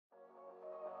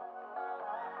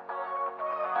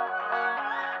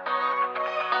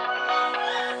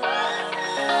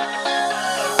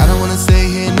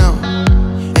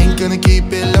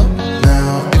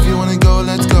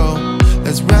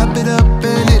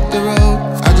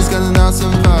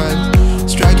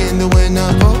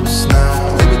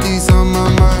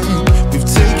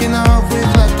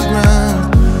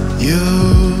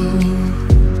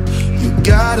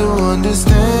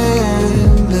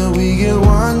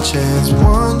one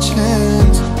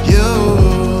chance, you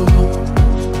will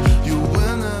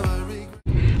never regret.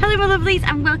 Hello my lovelies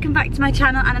and welcome back to my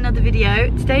channel and another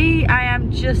video. Today I am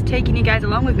just taking you guys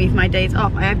along with me for my days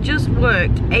off. I have just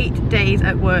worked 8 days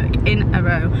at work in a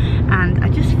row and I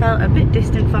just felt a bit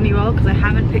distant from you all because I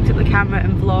haven't picked up the camera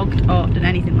and vlogged or done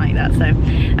anything like that. So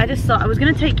I just thought I was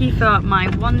going to take you for my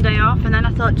one day off, and then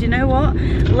I thought, do you know what?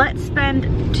 Let's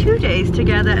spend 2 days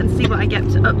together and see what I get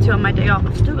up to on my day off.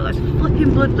 I've still got this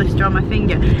flipping blood blister on my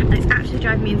finger and it's actually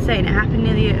driving me insane. It happened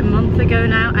nearly a month ago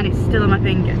now and it's still on my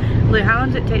finger. Lou, how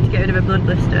long does it take to get rid of a blood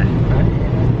blister?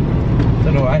 I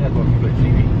don't know, I had one for like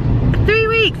 3 weeks. 3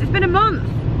 weeks? It's been a month.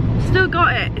 Still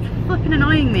got it. It's flipping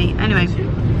annoying me. Anyway.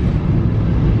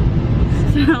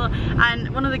 And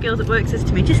one of the girls at work says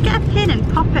to me, just get a pin and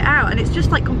pop it out, and it's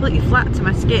just like completely flat to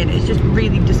my skin. It's just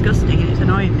really disgusting and it's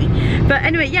annoying me. But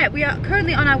anyway, yeah, we are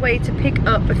currently on our way to pick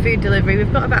up a food delivery.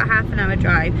 We've got about a half an hour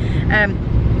drive.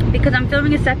 Because I'm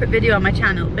filming a separate video on my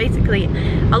channel. Basically,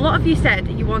 a lot of you said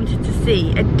you wanted to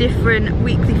see a different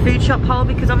weekly food shop haul,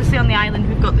 because obviously on the island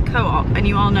we've got the Co-op and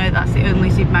you all know that's the only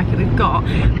supermarket we've got.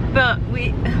 But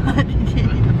we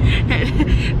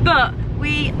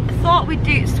we thought we'd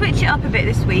switch it up a bit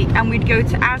this week and we'd go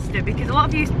to Asda, because a lot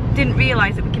of you didn't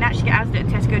realise that we can actually get Asda and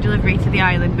Tesco delivery to the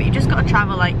island, but you just got to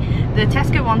travel. Like the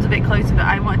Tesco one's a bit closer, but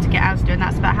I wanted to get Asda and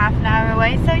that's about half an hour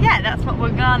away. So yeah, that's what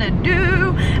we're gonna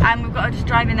do, and we've got to just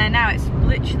drive in there now. It's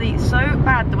literally so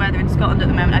bad, the weather in Scotland at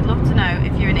the moment. I'd love to know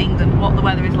if you're in England what the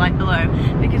weather is like below,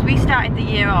 because we started the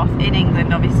year off in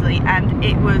England obviously and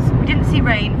we didn't see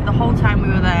rain for the whole time we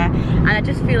were there, and I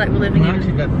just feel like we're living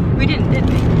we didn't, did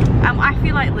we? I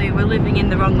feel like, Lou, we're living in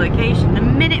the wrong location. The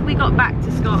minute we got back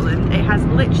to Scotland, it has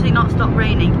literally not stopped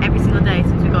raining every single day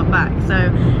since we got back.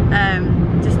 So,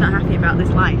 just not happy about this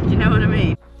life. Do you know what I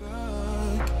mean?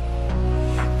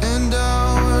 And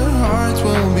our hearts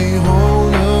will be whole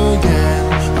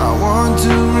again. I want to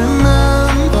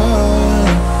remember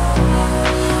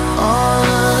all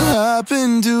that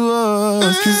happened to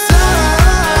us, 'cause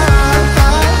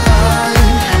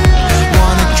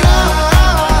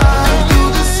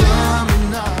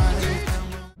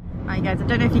guys, I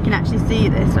don't know if you can actually see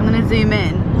this. I'm going to zoom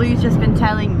in. Lou's just been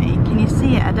telling me. Can you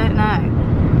see it? I don't know.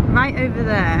 Right over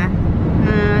there.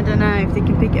 No, I don't know if they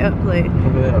can pick it up, Lou.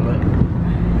 Over there, look.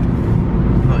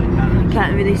 I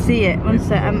can't really see it. One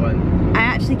sec. I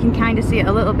actually can kind of see it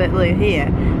a little bit, Lou,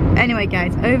 here. Anyway,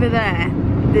 guys, over there,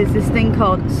 there's this thing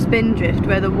called spindrift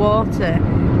where the water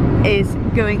is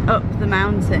going up the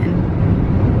mountain.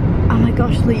 Oh my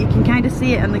gosh, Lou, you can kind of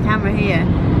see it on the camera here.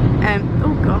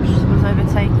 Oh gosh, someone's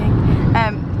overtaking.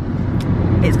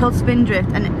 It's called spindrift,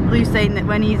 and Lou's saying that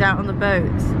when he's out on the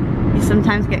boats, you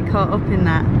sometimes get caught up in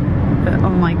that. But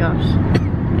oh my gosh,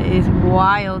 it is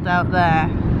wild out there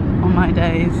on my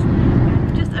days.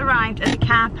 Just arrived at the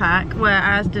car park where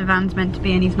our Asda van's meant to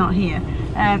be, and he's not here.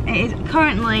 It is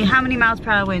currently, how many miles per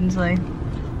hour winds, Lou?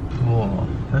 Oh,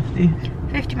 50?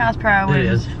 50 miles per hour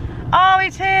winds. There it is. Oh,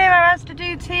 it's here, our Asda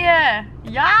dude's here.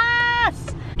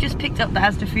 Yes! Just picked up the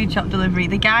Asda food shop delivery.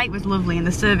 The guy was lovely and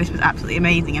the service was absolutely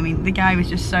amazing. I mean, the guy was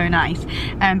just so nice.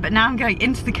 But now I'm going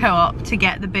into the Co-op to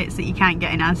get the bits that you can't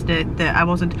get in Asda that I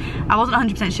wasn't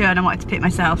 100% sure and I wanted to pick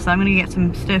myself. So I'm going to get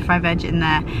some stir-fry veg in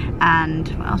there, and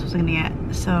what else was I going to get?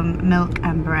 Some milk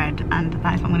and bread, and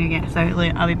that is what I'm going to get. So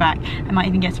I'll be back. I might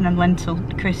even get some lentil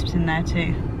crisps in there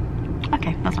too.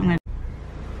 Okay, that's what I'm going to do.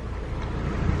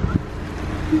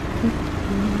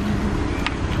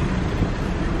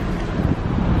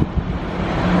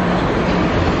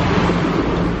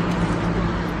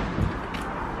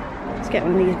 Get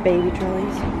one of these baby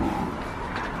trolleys.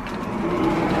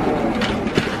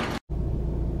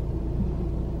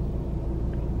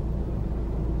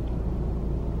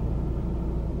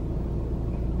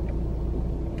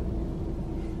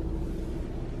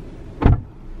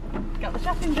 Got the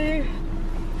shopping boo.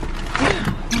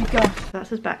 Oh my gosh,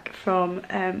 that's us back from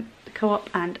the Co-op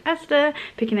and Asda,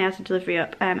 picking the Asda delivery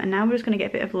up, and now we're just going to get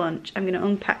a bit of lunch. I'm going to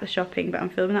unpack the shopping, but I'm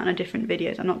filming that on a different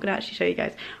video, so I'm not going to actually show you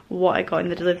guys what I got in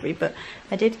the delivery. But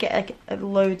I did get like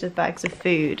loads of bags of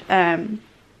food, and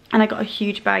I got a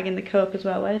huge bag in the Co-op as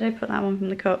well. Where did I put that one from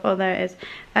the Co-op? Oh, there it is.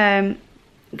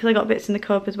 Because I got bits in the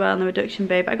Co-op as well in the reduction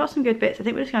bay, but I got some good bits. I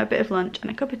think we're just going to have a bit of lunch and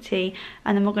a cup of tea,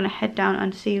 and then we're going to head down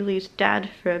and see Lou's dad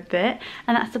for a bit,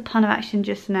 and that's the plan of action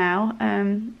just now.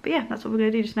 But yeah, that's what we're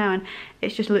going to do just now, and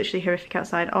it's just literally horrific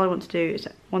outside. All I want to do is,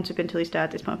 once we've been to Lou's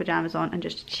dad, is put my pyjamas on and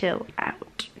just chill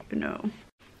out, you know.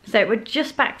 So we're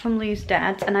just back from Lou's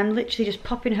dad's and I'm literally just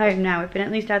popping home now. We've been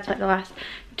at Lou's dad's for like the last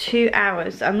 2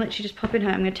 hours. So I'm literally just popping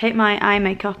home. I'm going to take my eye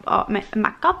makeup off,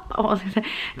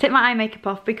 take my eye makeup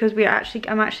off because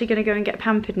I'm actually going to go and get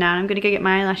pampered now. And I'm going to go get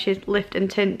my eyelashes lift and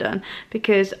tint done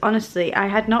because honestly I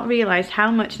had not realised how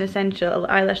much an essential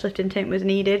eyelash lift and tint was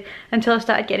needed until I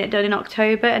started getting it done in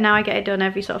October, and now I get it done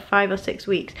every sort of 5 or 6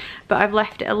 weeks. But I've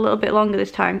left it a little bit longer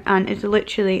this time and it's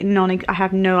literally I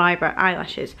have no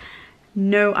eyelashes.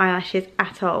 No eyelashes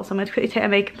at all. So I'm going to quickly take my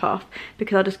makeup off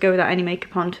because I'll just go without any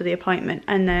makeup on to the appointment,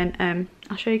 and then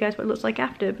I'll show you guys what it looks like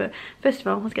after. But first of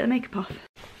all, let's get the makeup off.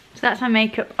 So that's my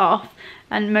makeup off,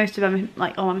 and most of them,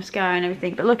 like all my mascara and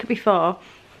everything. But look at before,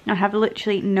 I have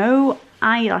literally no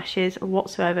eyelashes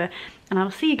whatsoever, and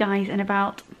I'll see you guys in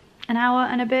about an hour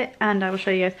and a bit, and I will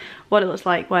show you guys what it looks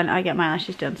like when I get my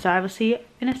eyelashes done. So I will see you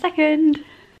in a second.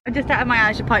 I'm just out of my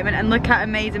eyelash appointment and look how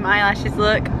amazing my eyelashes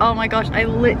look. Oh my gosh, I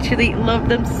literally love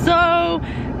them so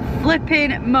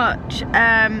flipping much.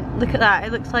 Look at that,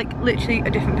 it looks like literally a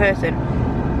different person.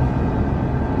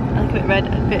 I look a bit red,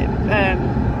 a bit,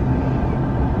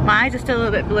 my eyes are still a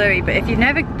little bit blurry, but if you've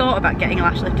never thought about getting a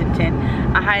lash lift and tint,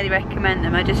 I highly recommend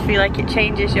them. I just feel like it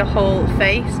changes your whole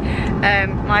face.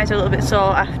 My eyes are a little bit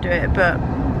sore after it, but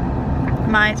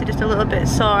my eyes are just a little bit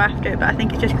sore after it, but I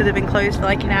think it's just because they've been closed for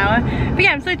like an hour. But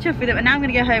yeah, I'm so chuffed with it. And now I'm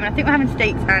gonna go home and I think we're having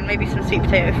steaks and maybe some sweet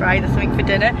potato fries or something for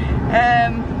dinner.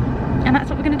 And that's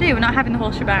what we're gonna do. We're not having the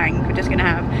whole shebang, we're just gonna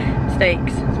have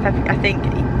steaks, I think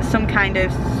some kind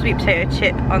of sweet potato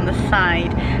chip on the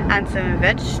side and some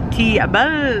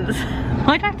vegetables.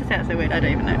 Why do I have to say that so weird? I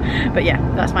don't even know. But yeah,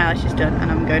 that's my eyelashes done and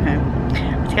I'm going home.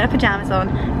 Let's get our pajamas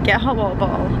on, get a hot water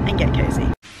bottle and get cozy.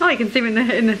 Oh, you can see me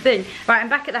in the thing. Right, I'm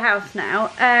back at the house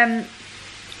now,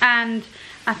 and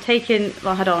I've taken,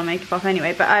 well I had all my makeup off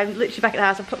anyway, but I'm literally back at the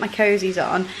house. I've put my cozies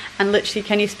on, and literally,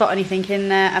 can you spot anything in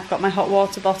there? I've got my hot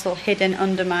water bottle hidden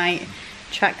under my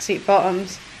tracksuit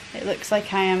bottoms. It looks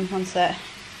like I am, one sec.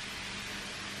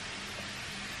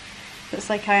 Looks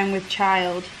like I am with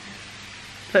child.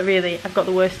 But really, I've got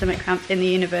the worst stomach cramps in the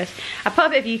universe. I put a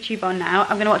bit of YouTube on now.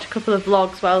 I'm going to watch a couple of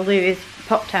vlogs while Lou is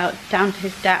popped out down to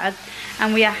his dad's.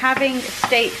 And we are having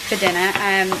steaks for dinner.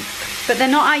 But they're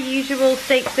not our usual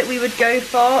steaks that we would go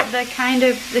for. They're kind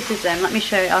of, this is them, let me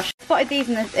show you. I spotted these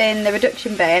in the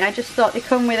reduction bay, and I just thought they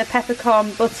come with a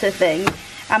peppercorn butter thing.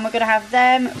 And we're going to have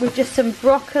them with just some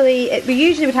broccoli. We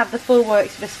usually would have the full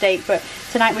works of a steak, but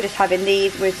tonight we're just having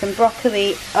these with some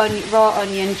broccoli, raw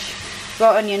onion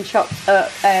chopped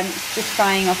up, just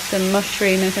frying off some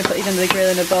mushrooms. I'm going to put these under the grill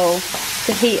in a bowl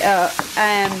to heat up,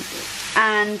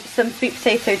 and some sweet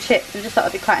potato chips. I just thought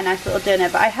it would be quite a nice little dinner.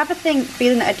 But I have a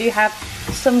feeling that I do have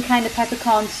some kind of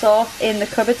peppercorn sauce in the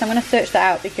cupboard, so I'm going to search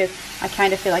that out because I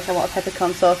kind of feel like I want a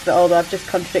peppercorn sauce, but although I've just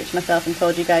contradicted myself and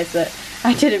told you guys that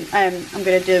I didn't, I'm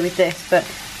going to deal with this. But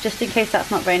just in case that's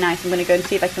not very nice, I'm going to go and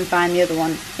see if I can find the other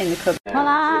one in the cupboard.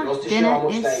 Voila! Dinner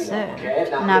is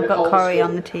served. Now I've got Corey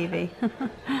on the TV.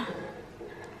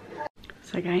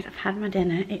 So guys, I've had my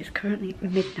dinner. It's currently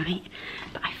midnight,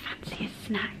 but I fancy a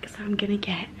snack, so I'm going to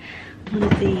get one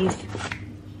of these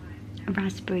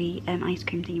raspberry ice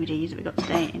cream thingamajiggies that we got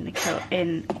today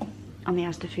on the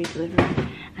Asda food delivery,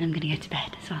 and I'm going to go to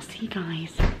bed. So I'll see you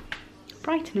guys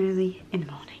bright and early in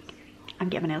the morning. I'm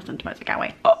getting my nails done tomorrow, so I can't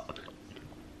wait. Oh.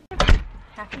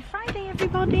 Happy Friday,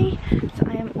 everybody! So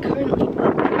I am currently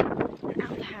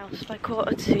out of the house by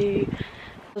 1:45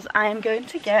 because I am going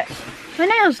to get my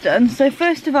nails done. So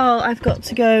first of all, I've got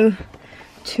to go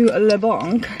to Le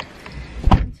Banque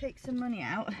and take some money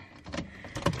out,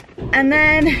 and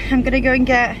then I'm gonna go and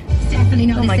get. Definitely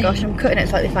not. Oh my gosh, I'm cutting it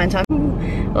slightly fine time.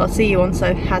 Well, I'll see you once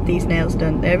I've had these nails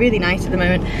done. They're really nice at the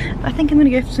moment, but I think I'm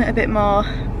gonna go for something a bit more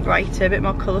brighter, a bit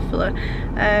more colourfuler.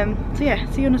 So yeah,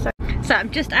 see you in a sec. So I'm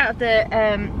just out of the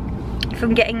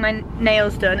from getting my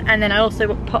nails done, and then I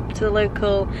also popped to the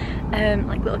local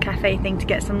like little cafe thing to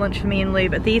get some lunch for me and Lou.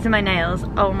 But these are my nails.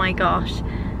 Oh my gosh,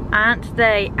 aren't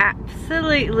they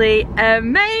absolutely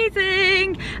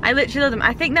amazing? I literally love them.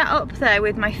 I think they're up there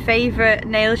with my favourite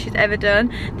nails she's ever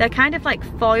done. They're kind of like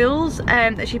foils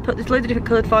that she put, there's loads of different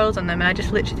coloured foils on them, and I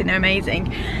just literally think they're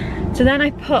amazing. So then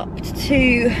I popped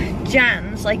to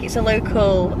Jan's, like it's a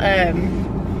local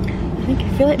I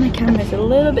feel like my camera's a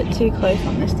little bit too close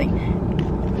on this thing.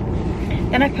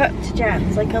 Then I popped to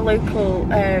Jan's, like a local,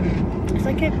 it's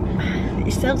like it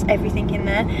sells everything in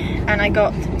there, and I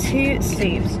got 2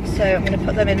 soups, so I'm going to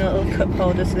put them in a little cup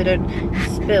holder so they don't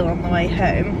spill on the way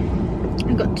home.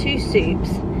 I've got 2 soups,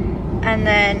 and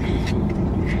then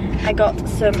I got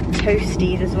some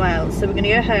toasties as well. So we're going to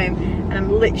go home, and I'm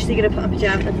literally going to put my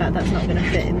pyjamas, in fact that's not going to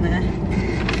fit in there.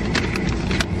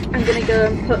 I'm going to go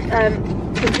and put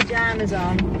put pyjamas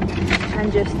on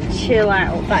and just chill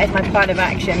out. That is my plan of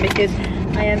action, because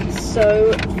I am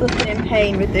so fucking in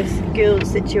pain with this girl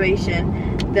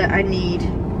situation that I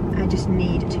just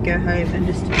need to go home and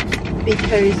just be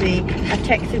cozy. I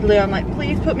texted Leon like,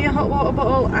 please put me a hot water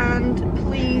bottle, and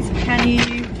please can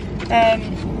you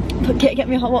get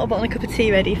me a hot water bottle and a cup of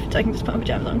tea ready so I can just put my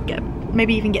pyjamas on,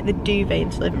 maybe even get the duvet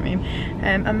into the living room.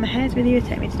 And my hair's really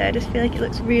irritating me today. I just feel like it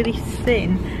looks really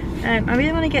thin. I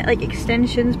really want to get like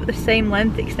extensions, but the same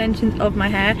length extensions of my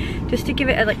hair, just to give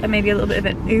it maybe a little bit of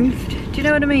an oomph. Do you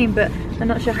know what I mean? But I'm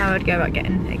not sure how I'd go about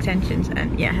getting extensions,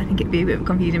 and yeah, I think it'd be a bit of a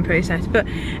confusing process. But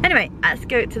anyway, let's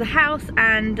go to the house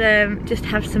and just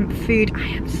have some food. I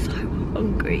am so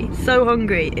hungry, so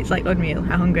hungry. It's like unreal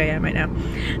how hungry I am right now.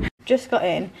 Just got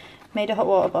in, made a hot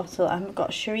water bottle, and I've got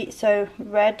chorizo,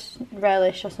 red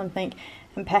relish or something,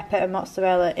 and pepper and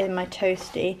mozzarella in my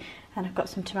toasty. And I've got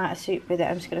some tomato soup with it.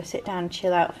 I'm just going to sit down and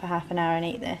chill out for half an hour and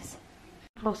eat this.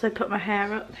 I've also put my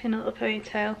hair up in a little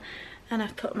ponytail, and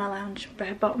I've put my lounge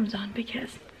wear bottoms on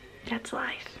because that's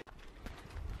life.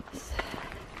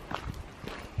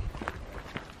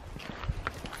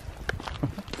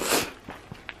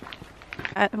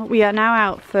 We are now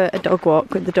out for a dog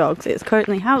walk with the dogs. It's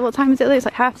currently, what time is it? It's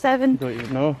like 7:30? Don't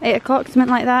even know. 8 o'clock,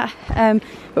 something like that.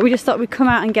 But we just thought we'd come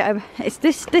out and get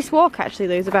this walk actually,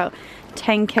 there's about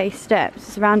 10k steps.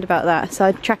 It's around about that. So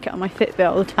I track it on my Fitbit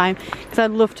all the time because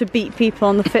I'd love to beat people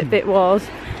on the Fitbit wars.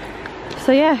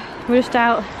 So yeah, we're just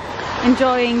out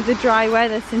enjoying the dry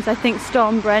weather since I think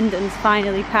Storm Brendan's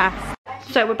finally passed.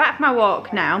 So we're back from our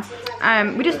walk now.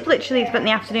 We just literally spent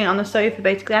the afternoon on the sofa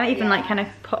basically. I haven't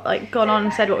even gone on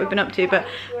and said what we've been up to, but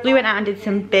we went out and did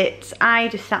some bits. I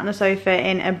just sat on the sofa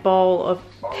in a ball of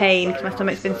pain because my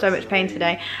stomach's been so much pain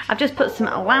today. I've just put some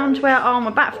loungewear on.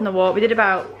 We're back from the walk. We did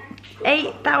about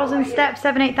 8,000 steps,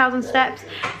 8,000 steps.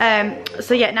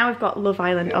 So yeah, now we've got Love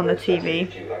Island on the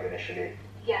TV.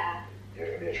 Yeah.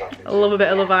 I love a bit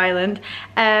of Love Island.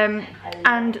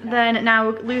 And then now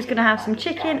Lou's gonna have some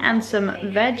chicken and some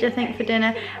veg, I think, for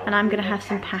dinner, and I'm gonna have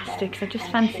some pasta because I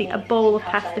just fancy a bowl of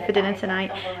pasta for dinner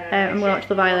tonight. And we'll watch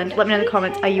Love Island. Let me know in the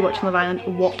comments, are you watching Love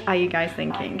Island? What are you guys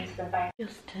thinking?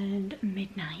 Just turned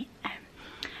midnight,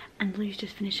 and Lou's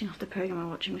just finishing off the program we're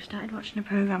watching. We started watching a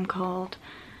program called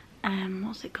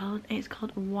what's it called? It's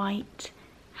called White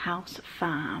House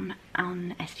Farm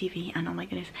on STV, and oh my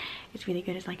goodness, it's really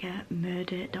good. It's like a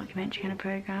murder documentary kind of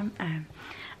program, and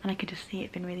I could just see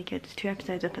it been really good. There's 2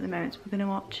 episodes up at the moment, so we're going to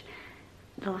watch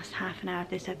the last half an hour of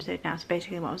this episode now. So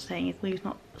basically what I was saying is Lou's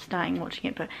not starting watching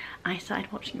it, but I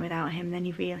started watching it without him. Then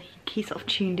he sort of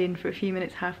tuned in for a few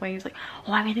minutes halfway. He was like,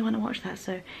 oh, I really want to watch that,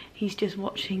 so he's just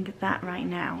watching that right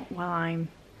now while I'm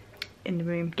in the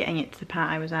room getting it to the part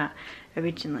I was at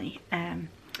originally.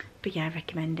 But yeah, I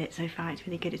recommend it so far. It's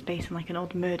really good. It's based on like an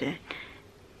old murder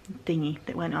thingy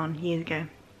that went on years ago,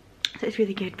 so it's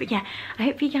really good. But yeah, I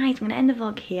hope you guys, I'm going to end the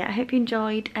vlog here. I hope you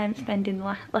enjoyed spending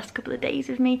the last couple of days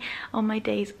with me on my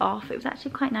days off. It was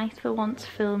actually quite nice for once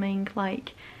filming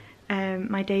like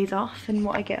my days off and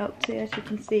what I get up to. As you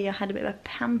can see, I had a bit of a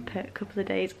pamper couple of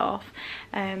days off,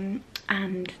 and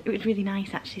it was really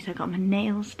nice actually. So I got my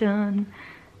nails done.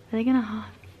 Are they gonna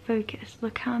focus?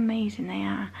 Look how amazing they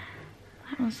are.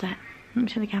 What's that? Let me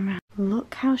show the camera.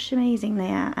 Look how amazing they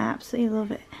are. I absolutely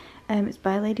love it. It's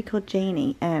by a lady called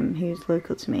Janie, who's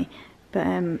local to me. But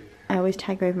I always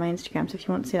tag her over my Instagram, so if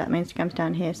you want to see that, my Instagram's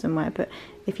down here somewhere. But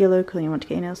if you're local and you want to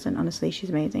get your nails done, honestly, she's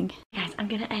amazing. Guys, I'm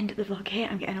going to end the vlog here.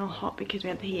 I'm getting all hot because we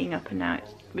had the heating up and now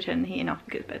we're turning the heating off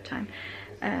because it's bedtime.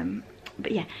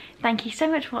 But yeah, thank you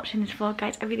so much for watching this vlog,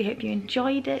 guys. I really hope you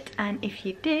enjoyed it, and if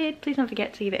you did, please don't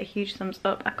forget to give it a huge thumbs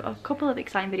up. I've got a couple of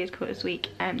exciting videos coming this week,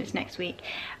 this next week.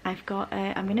 I've got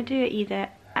I'm gonna do it either,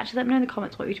 actually let me know in the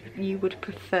comments what you would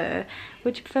prefer.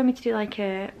 Would you prefer me to do like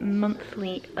a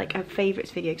monthly, like a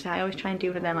favourites video, because I always try and do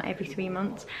one of them like every 3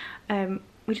 months. Would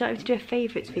you like me to do a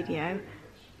favourites video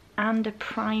and a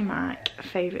Primark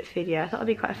favourites video? I thought it'd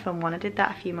be quite a fun one. I did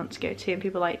that a few months ago too and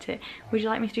people liked it. Would you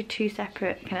like me to do 2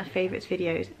 separate kind of favourites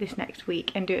videos this next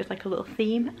week and do it as like a little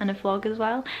theme and a vlog as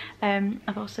well?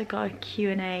 I've also got a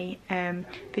Q&A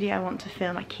video I want to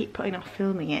film. I keep putting off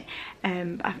filming it.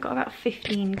 I've got about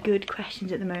 15 good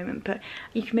questions at the moment, but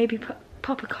you can maybe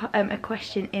pop a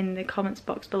question in the comments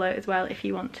box below as well if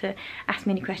you want to ask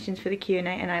me any questions for the Q&A,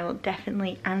 and I will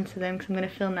definitely answer them because I'm going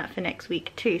to film that for next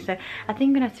week too. So I think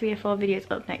I'm going to have 3 or 4 videos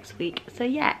up next week. So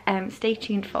yeah, stay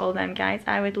tuned for all them, guys.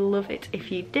 I would love it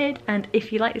if you did, and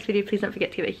if you like this video, please don't forget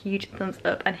to give it a huge thumbs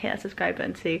up and hit that subscribe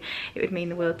button too. It would mean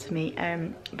the world to me.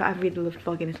 But I've really loved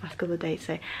vlogging this last couple of days,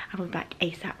 so I will be back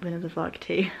ASAP with another vlog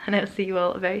too, and I'll see you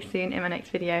all very soon in my next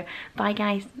video. Bye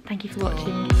guys, thank you for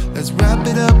watching. Let's wrap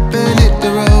it up and hit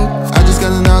the road. I just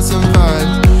got an awesome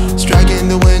vibe, striking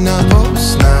the winner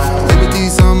post now.